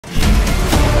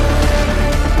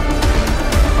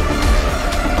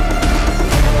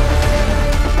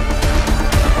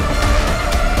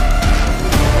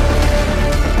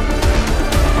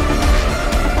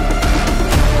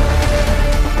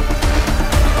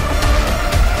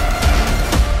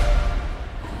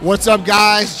What's up,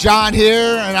 guys? John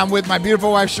here, and I'm with my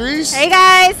beautiful wife, Sharisse. Hey,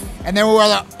 guys. And then we're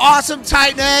the awesome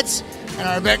Tight Nets and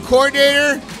our event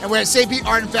coordinator. And we're at St. Pete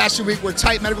Art and Fashion Week, where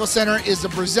Tight Medical Center is the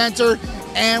presenter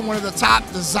and one of the top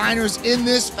designers in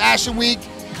this fashion week.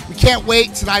 We can't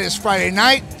wait. Tonight is Friday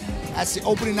night. That's the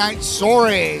opening night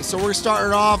soiree. So we're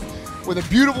starting off with a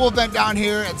beautiful event down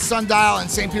here at Sundial in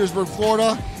St. Petersburg,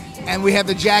 Florida. And we have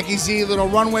the Jackie Z little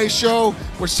runway show,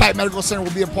 which Tight Medical Center will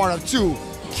be a part of too.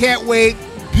 Can't wait.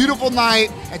 Beautiful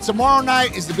night. And tomorrow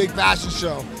night is the big fashion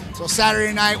show. So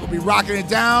Saturday night we'll be rocking it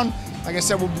down. Like I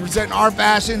said, we'll be presenting our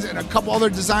fashions and a couple other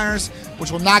designers,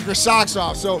 which will knock your socks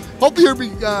off. So hopefully you'll be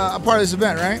a part of this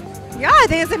event, right? Yeah, I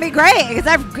think it's gonna be great because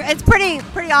it's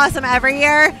pretty awesome every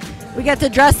year. We get to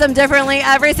dress them differently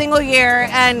every single year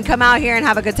and come out here and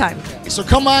have a good time. So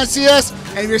come on and see us.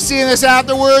 And if you're seeing this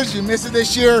afterwards, you missed it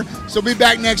this year, so be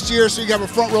back next year so you have a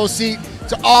front row seat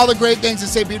to all the great things in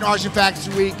St. Pete Art and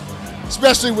Fashion Week,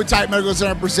 especially with Tight Medical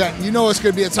Center presenting. You know it's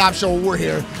going to be a top show when we're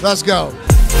here. Let's go.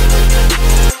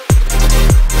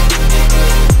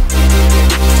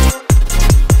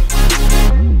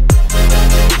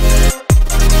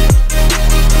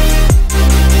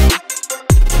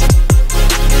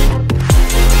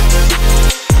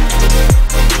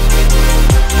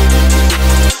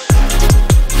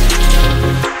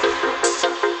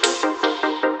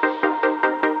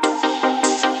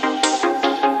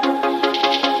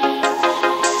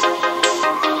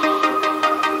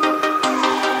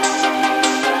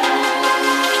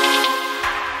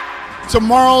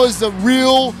 Tomorrow is the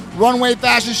real runway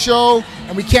fashion show,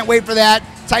 and we can't wait for that.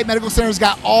 Tight Medical Center's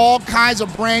got all kinds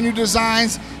of brand new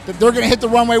designs that they're going to hit the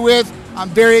runway with. I'm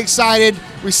very excited.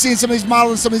 We've seen some of these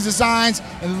models and some of these designs,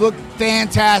 and they look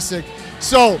fantastic.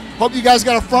 So, hope you guys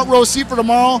got a front row seat for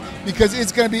tomorrow because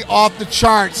it's going to be off the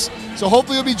charts. So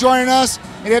hopefully you'll be joining us,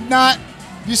 and if not,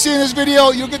 if you see in this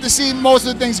video, you'll get to see most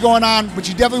of the things going on, but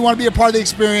you definitely want to be a part of the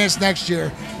experience next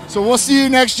year. So we'll see you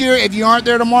next year if you aren't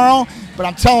there tomorrow, but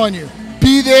I'm telling you,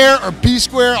 be there or be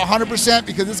square 100%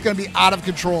 because it's going to be out of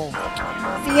control.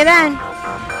 See you then.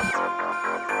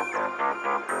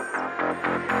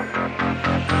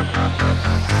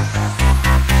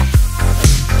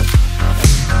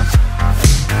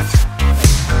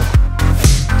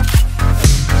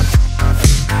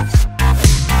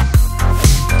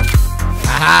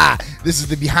 Aha! This is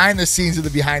the behind the scenes of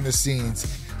the behind the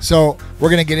scenes. So we're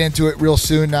going to get into it real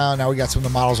soon now. Now we got some of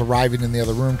the models arriving in the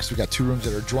other room because we got 2 rooms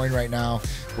that are joined right now.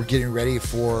 We're getting ready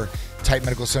for Tight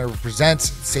Medical Center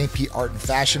presents St. Pete Art and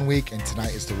Fashion Week, and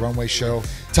tonight is the runway show.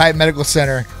 Tight Medical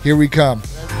Center, here we come.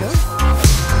 Let's go.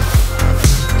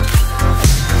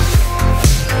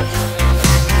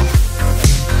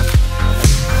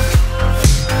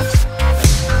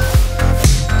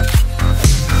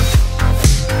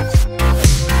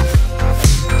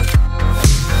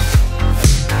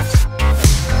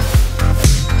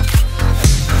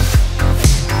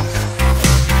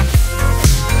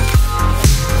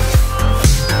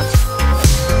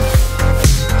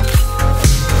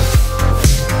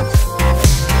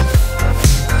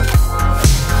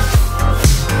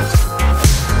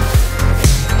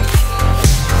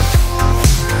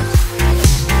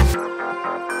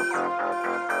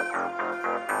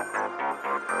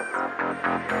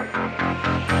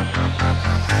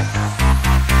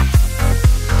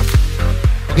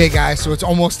 Okay, guys, so it's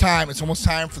almost time. It's almost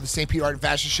time for the St. Pete Art and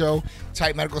Fashion Show.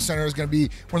 Tight Medical Center is going to be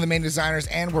one of the main designers,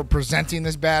 and we're presenting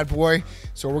this bad boy.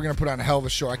 So we're going to put on a hell of a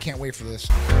show. I can't wait for this.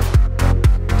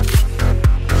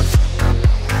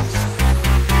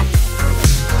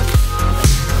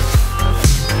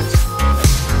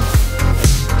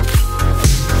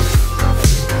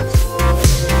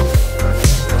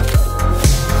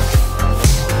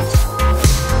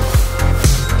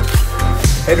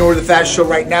 Heading over to the fashion show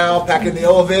right now, back in the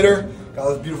elevator. Got all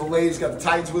those beautiful ladies, got the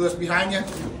Titans with us behind you.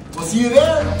 We'll see you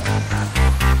there.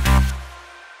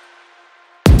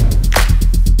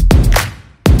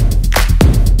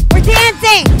 We're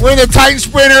dancing. We're in the Titan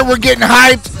Sprinter, we're getting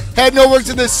hyped. Heading over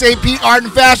to the St. Pete Art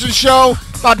and Fashion Show.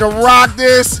 About to rock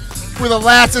this. We're the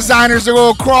last designers to go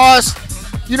across.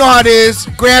 You know how it is,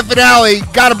 grand finale,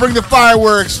 gotta bring the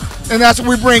fireworks. And that's what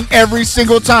we bring every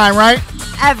single time, right?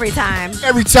 Every time.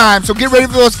 Every time. So get ready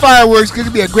for those fireworks. It's going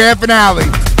to be a grand finale.